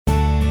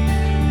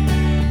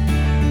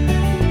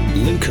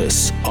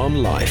Lucas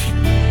on Life.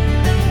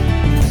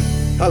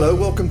 Hello,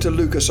 welcome to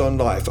Lucas on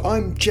Life.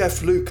 I'm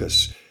Jeff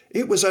Lucas.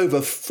 It was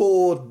over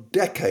 4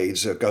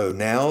 decades ago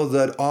now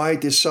that I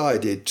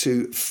decided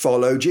to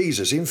follow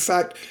Jesus. In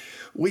fact,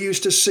 we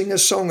used to sing a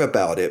song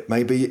about it.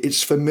 Maybe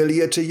it's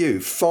familiar to you.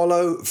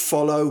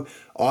 Follow,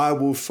 I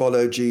will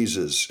follow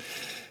Jesus.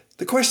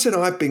 The question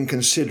I've been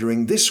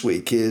considering this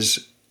week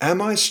is,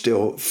 am I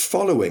still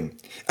following?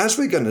 As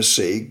we're going to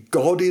see,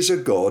 God is a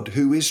God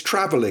who is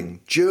travelling,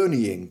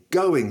 journeying,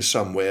 going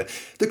somewhere.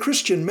 The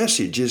Christian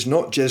message is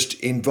not just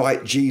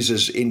invite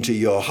Jesus into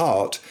your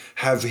heart,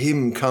 have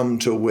him come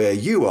to where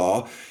you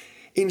are.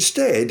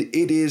 Instead,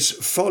 it is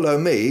follow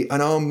me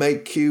and I'll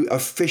make you a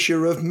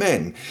fisher of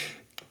men.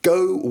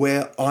 Go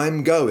where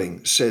I'm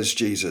going, says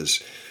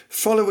Jesus.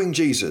 Following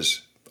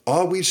Jesus,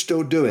 are we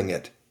still doing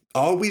it?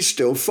 Are we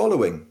still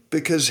following?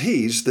 Because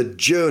he's the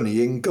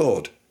journeying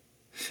God.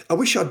 I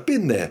wish I'd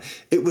been there.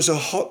 It was a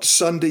hot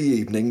Sunday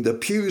evening, the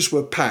pews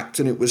were packed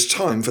and it was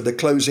time for the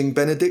closing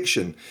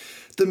benediction.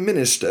 The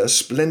minister,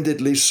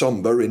 splendidly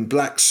sombre in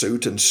black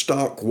suit and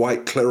stark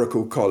white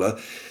clerical collar,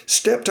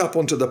 stepped up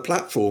onto the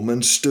platform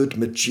and stood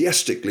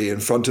majestically in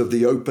front of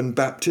the open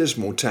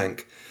baptismal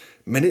tank.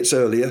 Minutes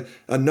earlier,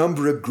 a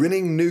number of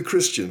grinning new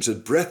Christians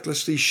had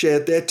breathlessly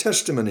shared their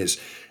testimonies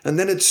and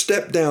then had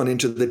stepped down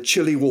into the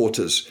chilly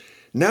waters.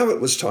 Now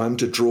it was time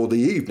to draw the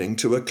evening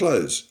to a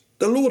close.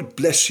 "The Lord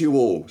bless you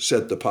all,"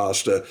 said the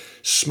pastor,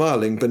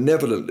 smiling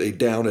benevolently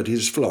down at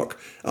his flock.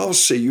 "I'll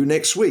see you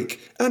next week."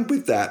 And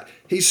with that,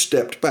 he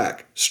stepped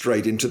back,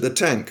 straight into the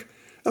tank.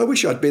 I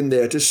wish I'd been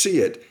there to see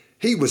it.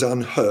 He was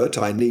unhurt,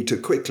 I need to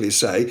quickly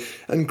say,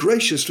 and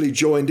graciously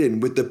joined in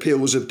with the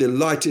peals of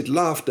delighted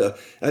laughter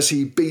as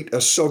he beat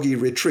a soggy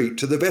retreat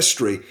to the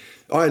vestry.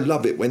 I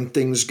love it when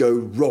things go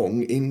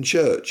wrong in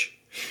church.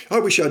 I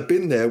wish I'd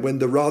been there when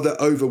the rather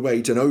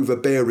overweight and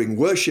overbearing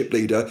worship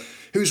leader,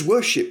 whose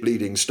worship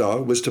leading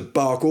style was to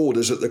bark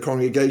orders at the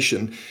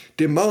congregation,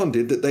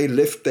 demanded that they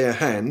lift their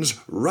hands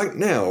right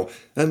now,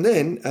 and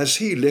then, as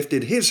he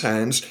lifted his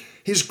hands,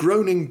 his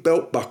groaning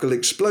belt buckle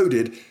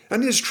exploded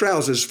and his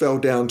trousers fell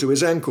down to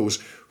his ankles,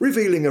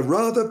 revealing a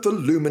rather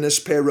voluminous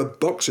pair of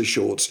boxer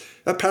shorts,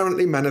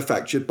 apparently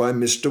manufactured by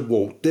Mr.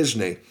 Walt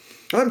Disney.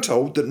 I'm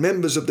told that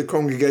members of the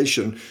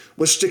congregation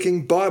were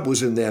sticking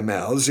Bibles in their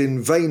mouths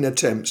in vain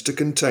attempts to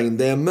contain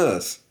their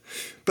mirth.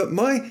 But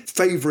my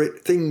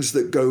favourite things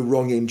that go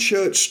wrong in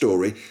church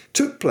story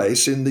took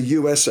place in the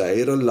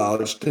USA at a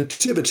large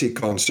nativity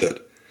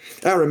concert.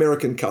 Our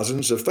American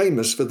cousins are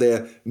famous for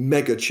their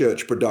mega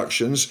church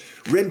productions,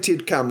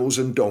 rented camels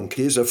and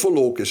donkeys, a full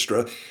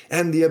orchestra,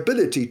 and the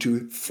ability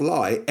to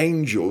fly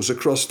angels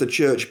across the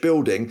church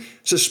building,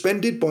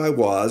 suspended by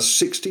wires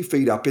 60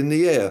 feet up in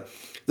the air.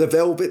 The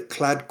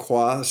velvet-clad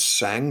choir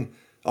sang,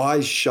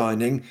 eyes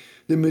shining,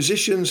 the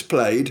musicians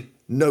played,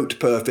 note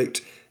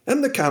perfect,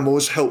 and the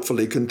camels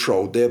helpfully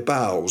controlled their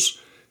bows.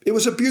 It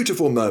was a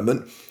beautiful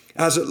moment,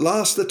 as at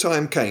last the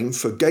time came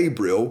for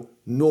Gabriel,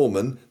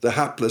 Norman, the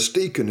hapless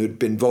deacon who'd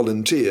been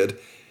volunteered.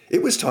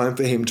 It was time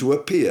for him to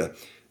appear.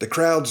 The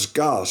crowds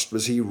gasped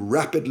as he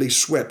rapidly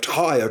swept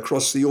high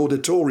across the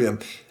auditorium,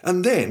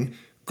 and then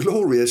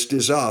glorious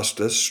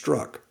disaster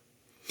struck.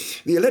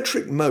 The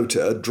electric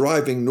motor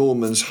driving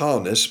Norman's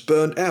harness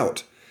burnt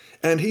out,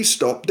 and he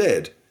stopped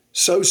dead,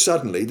 so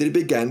suddenly that he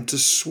began to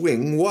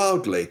swing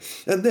wildly.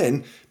 And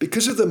then,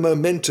 because of the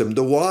momentum,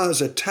 the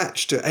wires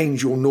attached to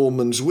Angel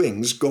Norman's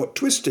wings got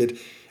twisted,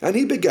 and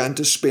he began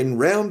to spin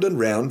round and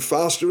round,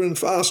 faster and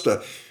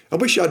faster. I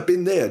wish I'd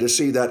been there to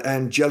see that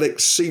angelic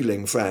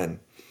ceiling fan.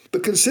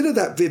 But consider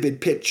that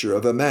vivid picture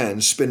of a man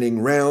spinning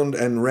round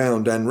and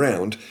round and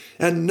round,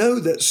 and know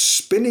that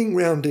spinning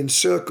round in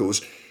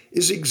circles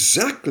is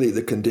exactly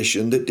the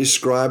condition that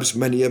describes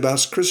many of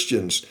us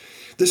Christians.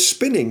 The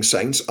spinning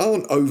saints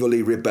aren't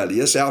overly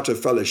rebellious, out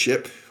of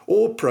fellowship,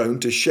 or prone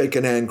to shake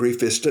an angry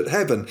fist at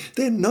heaven.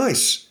 They're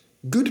nice,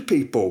 good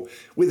people,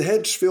 with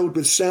heads filled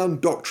with sound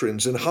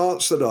doctrines and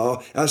hearts that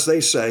are, as they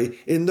say,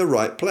 in the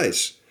right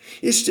place.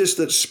 It's just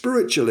that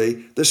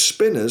spiritually, the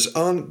spinners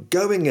aren't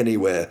going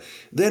anywhere.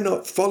 They're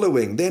not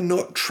following, they're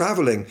not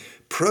travelling.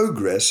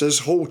 Progress has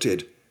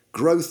halted,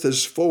 growth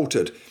has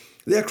faltered.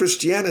 Their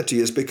Christianity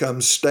has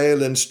become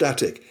stale and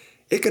static.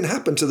 It can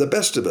happen to the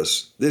best of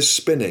us, this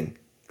spinning.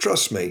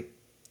 Trust me,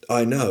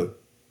 I know.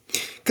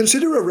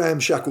 Consider a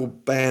ramshackle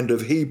band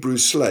of Hebrew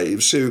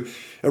slaves who,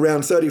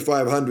 around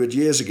 3,500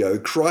 years ago,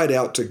 cried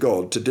out to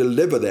God to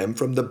deliver them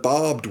from the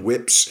barbed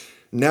whips,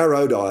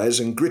 narrowed eyes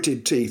and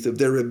gritted teeth of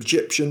their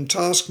Egyptian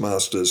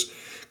taskmasters.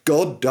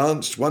 God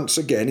danced once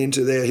again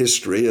into their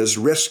history as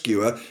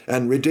rescuer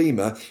and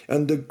redeemer,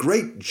 and the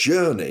great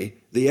journey,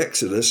 the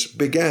Exodus,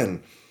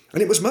 began.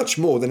 And it was much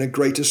more than a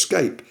great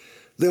escape.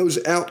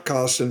 Those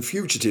outcasts and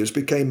fugitives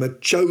became a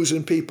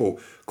chosen people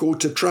called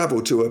to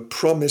travel to a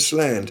promised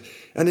land.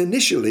 And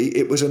initially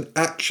it was an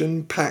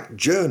action-packed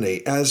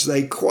journey as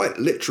they quite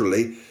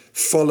literally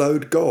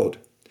followed God.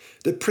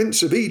 The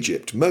Prince of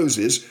Egypt,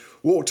 Moses,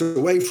 walked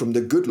away from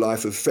the good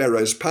life of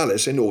Pharaoh's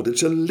palace in order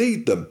to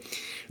lead them.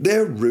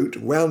 Their route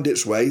wound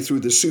its way through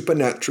the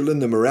supernatural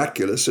and the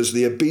miraculous as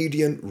the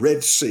obedient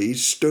Red Sea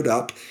stood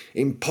up,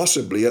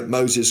 impossibly at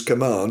Moses'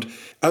 command,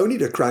 only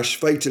to crash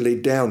fatally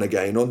down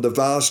again on the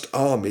vast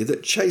army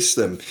that chased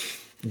them.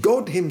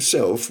 God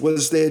himself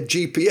was their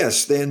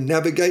GPS, their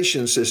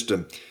navigation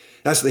system.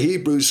 As the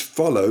Hebrews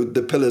followed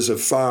the pillars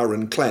of fire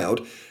and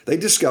cloud, they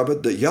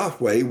discovered that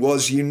Yahweh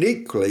was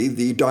uniquely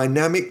the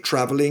dynamic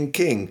travelling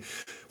king.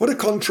 What a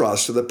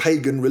contrast to the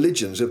pagan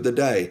religions of the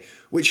day,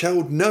 which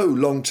held no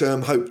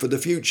long-term hope for the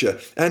future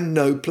and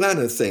no plan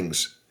of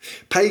things.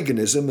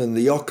 Paganism and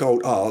the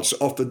occult arts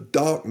offered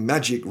dark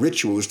magic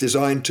rituals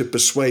designed to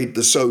persuade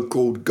the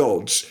so-called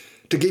gods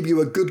to give you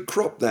a good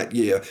crop that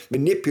year,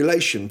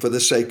 manipulation for the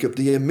sake of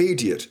the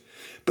immediate.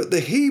 But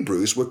the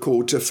Hebrews were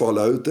called to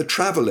follow the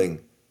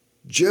travelling,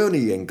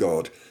 journeying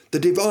God, the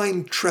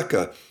divine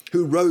trekker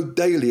who rode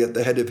daily at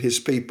the head of his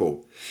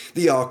people.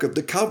 The Ark of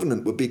the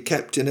Covenant would be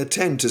kept in a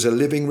tent as a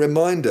living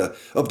reminder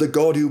of the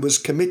God who was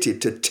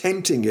committed to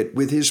tenting it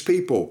with his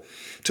people.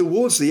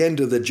 Towards the end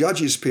of the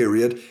Judges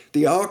period,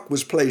 the Ark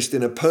was placed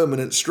in a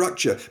permanent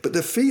structure, but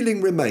the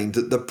feeling remained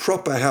that the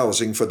proper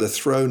housing for the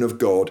throne of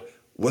God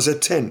was a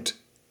tent.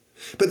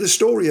 But the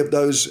story of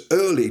those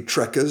early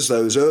trekkers,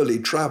 those early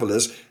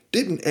travellers,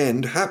 didn't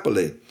end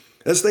happily.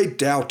 As they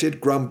doubted,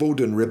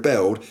 grumbled and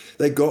rebelled,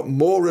 they got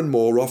more and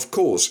more off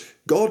course.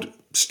 God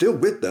still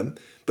with them,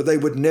 but they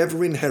would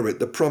never inherit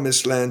the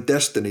promised land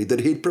destiny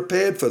that he'd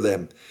prepared for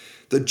them.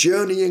 The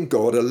journeying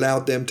God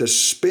allowed them to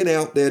spin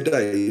out their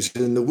days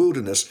in the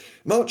wilderness,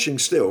 marching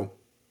still,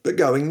 but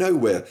going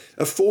nowhere.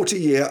 A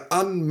 40-year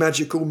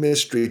unmagical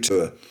ministry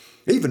tour.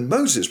 Even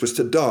Moses was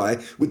to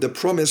die with the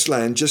promised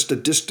land just a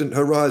distant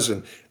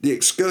horizon. The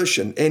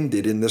excursion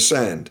ended in the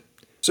sand.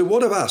 So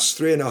what of us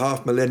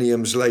 3.5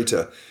 millenniums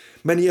later?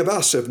 Many of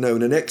us have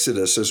known an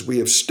exodus as we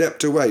have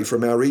stepped away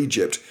from our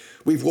Egypt.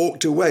 We've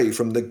walked away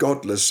from the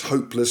godless,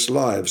 hopeless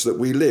lives that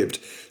we lived.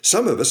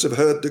 Some of us have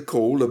heard the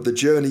call of the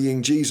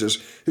journeying Jesus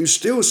who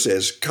still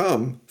says,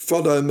 "Come,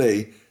 follow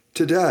me,"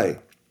 today.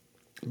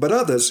 But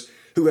others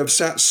who have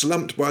sat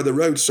slumped by the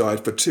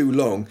roadside for too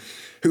long,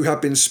 who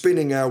have been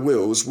spinning our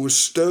wheels, will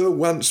stir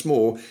once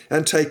more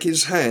and take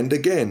his hand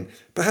again,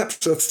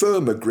 perhaps a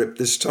firmer grip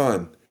this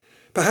time.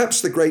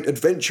 Perhaps the great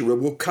adventurer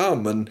will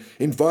come and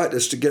invite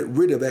us to get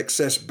rid of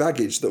excess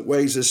baggage that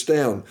weighs us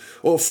down,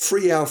 or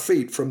free our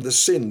feet from the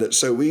sin that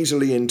so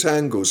easily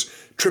entangles,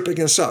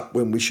 tripping us up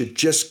when we should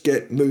just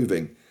get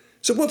moving.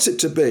 So what's it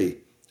to be?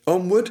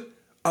 Onward,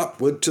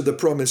 upward to the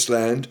promised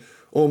land,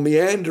 or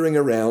meandering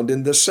around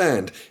in the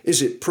sand?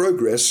 Is it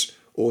progress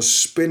or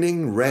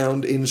spinning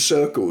round in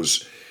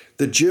circles?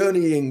 The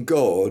journeying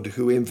God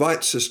who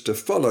invites us to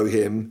follow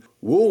him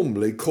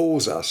warmly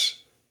calls us.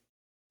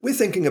 We're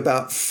thinking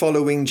about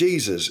following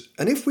Jesus,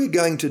 and if we're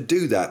going to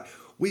do that,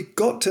 we've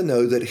got to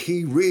know that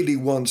he really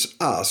wants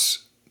us,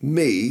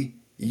 me,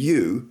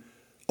 you,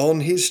 on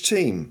his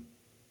team.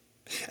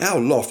 Our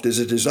loft is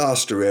a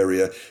disaster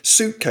area.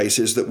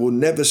 Suitcases that will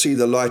never see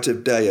the light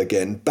of day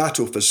again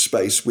battle for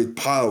space with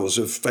piles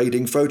of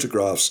fading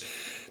photographs.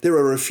 There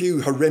are a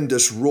few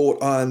horrendous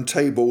wrought iron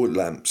table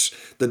lamps,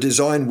 the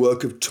design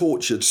work of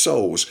tortured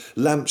souls,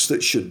 lamps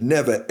that should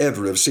never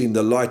ever have seen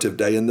the light of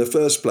day in the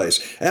first place.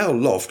 Our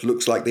loft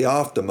looks like the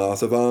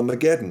aftermath of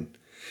Armageddon.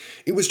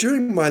 It was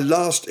during my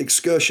last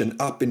excursion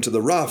up into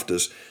the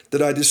rafters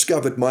that I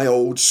discovered my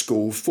old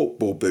school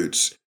football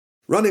boots.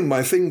 Running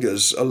my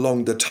fingers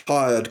along the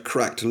tired,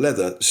 cracked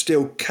leather,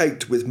 still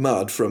caked with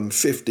mud from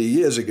 50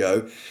 years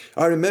ago,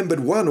 I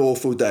remembered one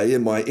awful day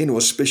in my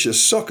inauspicious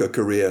soccer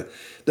career.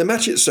 The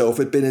match itself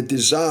had been a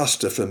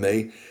disaster for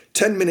me.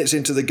 10 minutes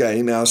into the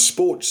game, our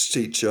sports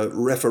teacher,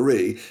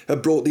 referee,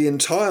 had brought the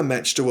entire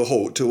match to a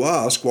halt to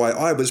ask why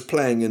I was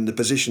playing in the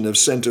position of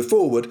centre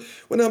forward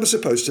when I was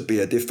supposed to be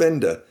a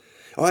defender.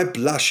 I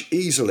blush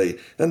easily,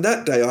 and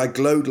that day I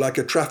glowed like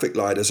a traffic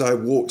light as I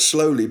walked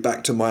slowly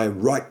back to my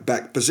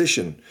right-back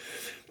position.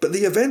 But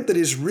the event that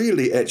is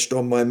really etched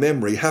on my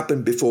memory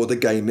happened before the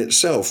game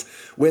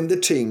itself, when the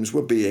teams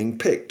were being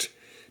picked.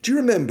 Do you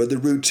remember the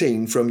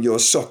routine from your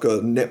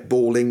soccer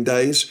netballing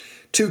days?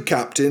 Two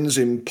captains,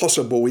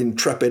 impossible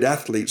intrepid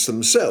athletes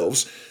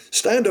themselves,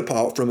 stand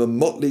apart from a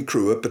motley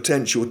crew of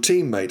potential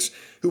teammates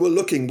who are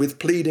looking with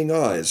pleading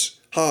eyes,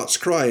 hearts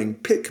crying,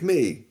 "Pick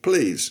me,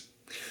 please."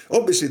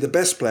 Obviously, the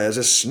best players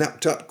are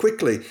snapped up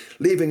quickly,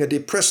 leaving a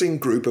depressing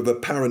group of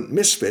apparent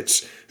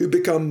misfits who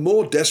become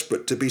more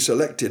desperate to be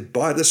selected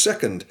by the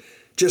second.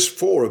 Just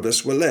 4 of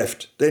us were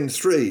left, then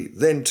 3,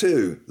 then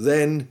 2,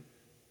 then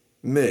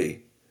me.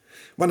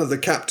 One of the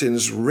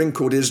captains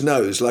wrinkled his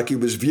nose like he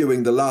was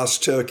viewing the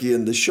last turkey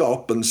in the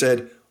shop and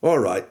said, "All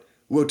right,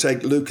 we'll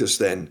take Lucas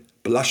then,"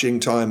 blushing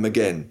time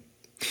again.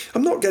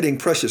 I'm not getting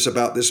precious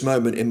about this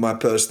moment in my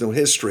personal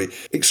history.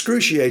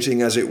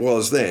 Excruciating as it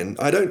was then,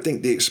 I don't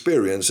think the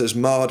experience has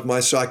marred my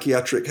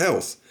psychiatric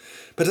health.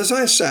 But as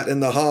I sat in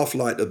the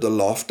half-light of the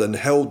loft and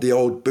held the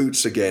old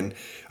boots again,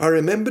 I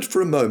remembered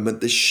for a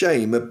moment the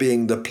shame of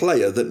being the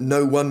player that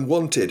no one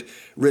wanted,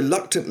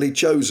 reluctantly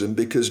chosen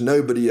because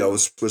nobody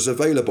else was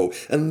available.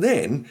 And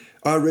then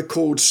I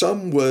recalled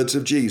some words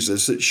of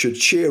Jesus that should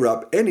cheer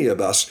up any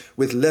of us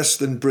with less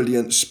than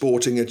brilliant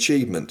sporting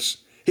achievements.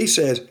 He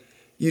said,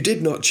 "You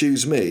did not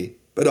choose me,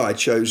 but I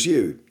chose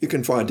you." You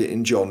can find it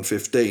in John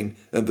 15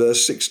 and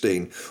verse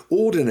 16.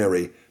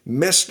 Ordinary,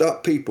 messed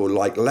up people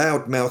like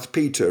loudmouth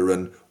Peter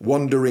and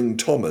wandering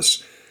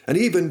Thomas, and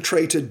even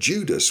traitor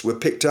Judas were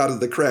picked out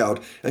of the crowd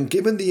and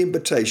given the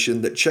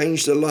invitation that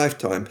changed a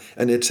lifetime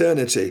and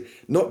eternity,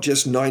 not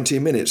just 90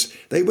 minutes.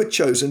 They were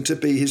chosen to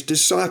be his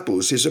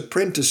disciples, his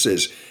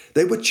apprentices.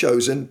 They were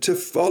chosen to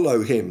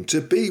follow him, to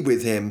be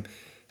with him,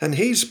 and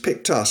he's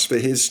picked us for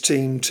his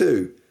team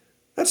too.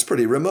 That's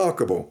pretty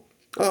remarkable.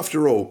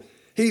 After all,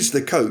 he's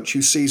the coach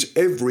who sees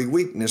every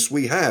weakness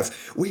we have.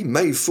 We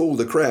may fool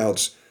the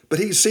crowds, but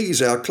he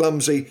sees our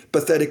clumsy,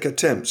 pathetic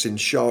attempts in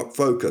sharp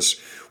focus.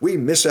 We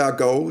miss our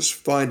goals,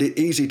 find it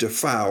easy to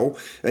foul,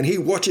 and he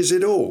watches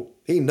it all.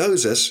 He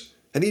knows us,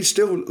 and he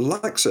still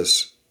likes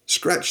us.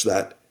 Scratch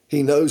that.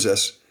 He knows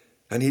us,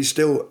 and he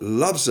still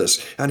loves us.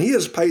 And he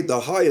has paid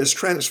the highest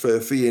transfer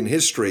fee in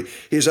history,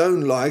 his own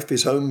life,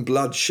 his own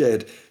blood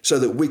shed, so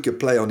that we could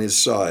play on his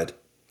side.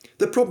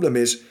 The problem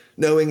is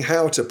knowing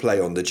how to play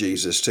on the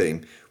Jesus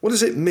team. What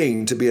does it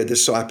mean to be a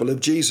disciple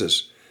of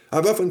Jesus?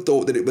 I've often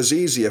thought that it was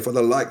easier for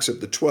the likes of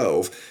the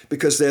 12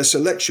 because their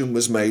selection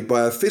was made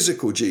by a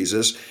physical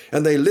Jesus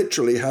and they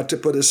literally had to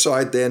put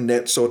aside their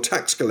nets or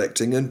tax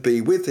collecting and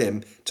be with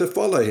him to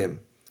follow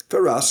him.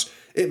 For us,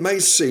 it may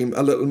seem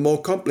a little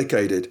more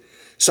complicated.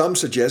 Some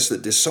suggest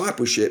that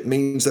discipleship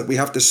means that we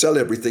have to sell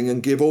everything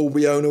and give all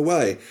we own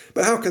away.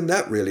 But how can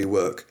that really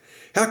work?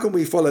 How can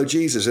we follow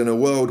Jesus in a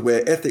world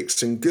where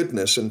ethics and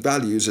goodness and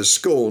values are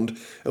scorned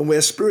and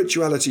where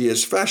spirituality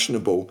is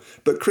fashionable,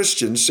 but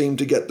Christians seem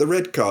to get the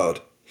red card?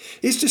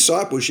 Is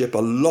discipleship a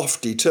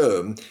lofty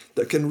term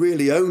that can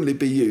really only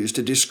be used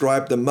to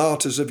describe the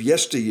martyrs of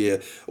yesteryear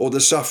or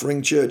the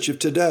suffering church of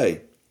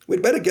today?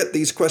 We'd better get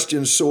these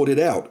questions sorted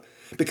out,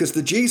 because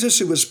the Jesus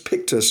who has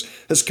picked us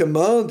has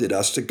commanded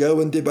us to go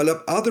and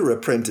develop other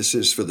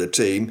apprentices for the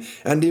team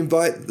and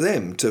invite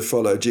them to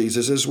follow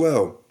Jesus as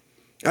well.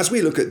 As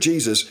we look at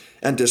Jesus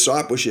and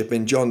discipleship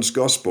in John's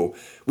Gospel,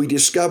 we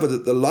discover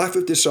that the life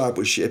of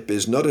discipleship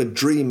is not a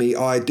dreamy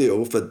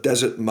ideal for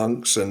desert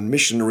monks and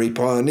missionary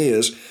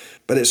pioneers,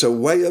 but it's a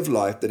way of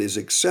life that is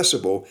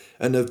accessible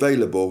and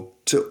available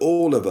to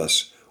all of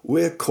us.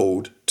 We're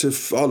called to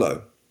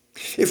follow.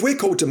 If we're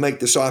called to make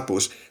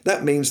disciples,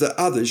 that means that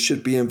others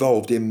should be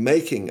involved in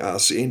making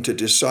us into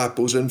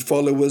disciples and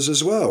followers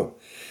as well.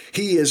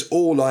 "He is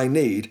all I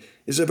need"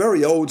 is a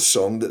very old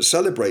song that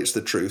celebrates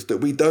the truth that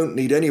we don't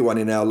need anyone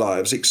in our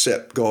lives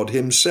except God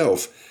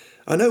himself.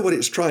 I know what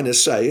it's trying to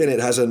say, and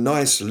it has a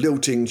nice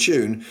lilting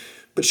tune,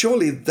 but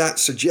surely that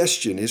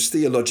suggestion is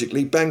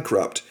theologically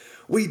bankrupt.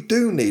 We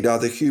do need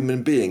other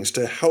human beings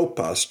to help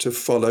us to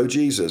follow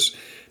Jesus.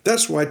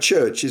 That's why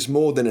church is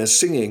more than a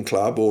singing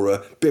club or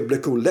a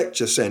biblical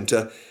lecture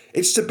centre.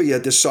 It's to be a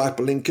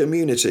discipling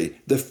community,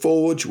 the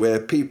forge where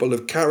people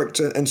of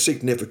character and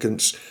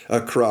significance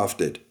are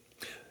crafted.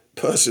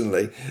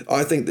 Personally,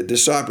 I think that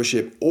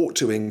discipleship ought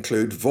to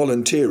include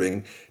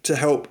volunteering to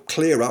help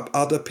clear up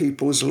other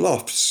people's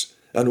lofts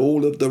and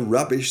all of the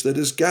rubbish that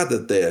has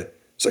gathered there.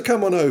 So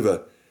come on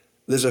over.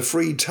 There's a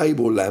free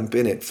table lamp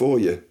in it for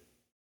you.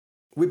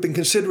 We've been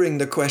considering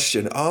the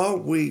question, are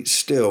we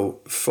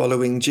still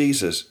following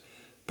Jesus?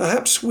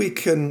 Perhaps we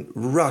can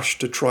rush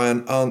to try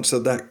and answer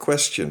that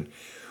question.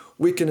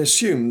 We can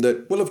assume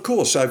that, well, of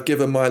course, I've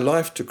given my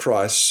life to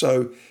Christ,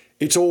 so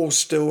it's all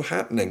still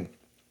happening.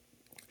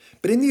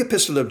 But in the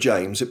Epistle of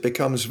James, it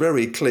becomes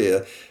very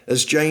clear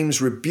as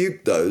James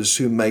rebuked those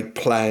who make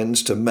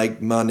plans to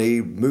make money,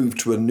 move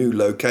to a new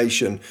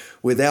location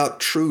without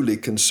truly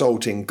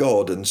consulting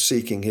God and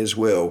seeking his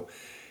will.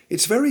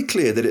 It's very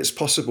clear that it's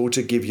possible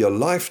to give your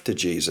life to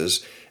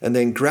Jesus and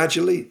then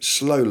gradually,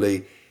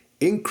 slowly,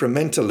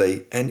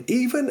 incrementally, and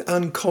even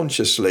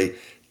unconsciously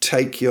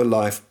take your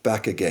life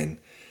back again.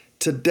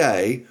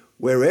 Today,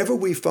 wherever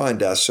we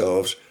find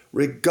ourselves,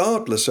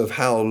 regardless of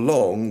how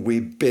long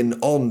we've been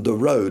on the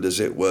road, as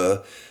it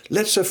were,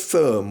 let's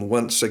affirm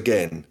once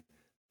again,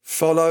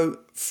 follow,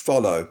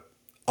 follow.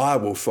 I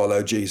will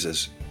follow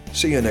Jesus.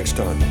 See you next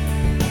time.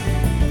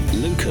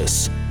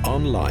 Lucas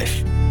on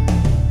Life.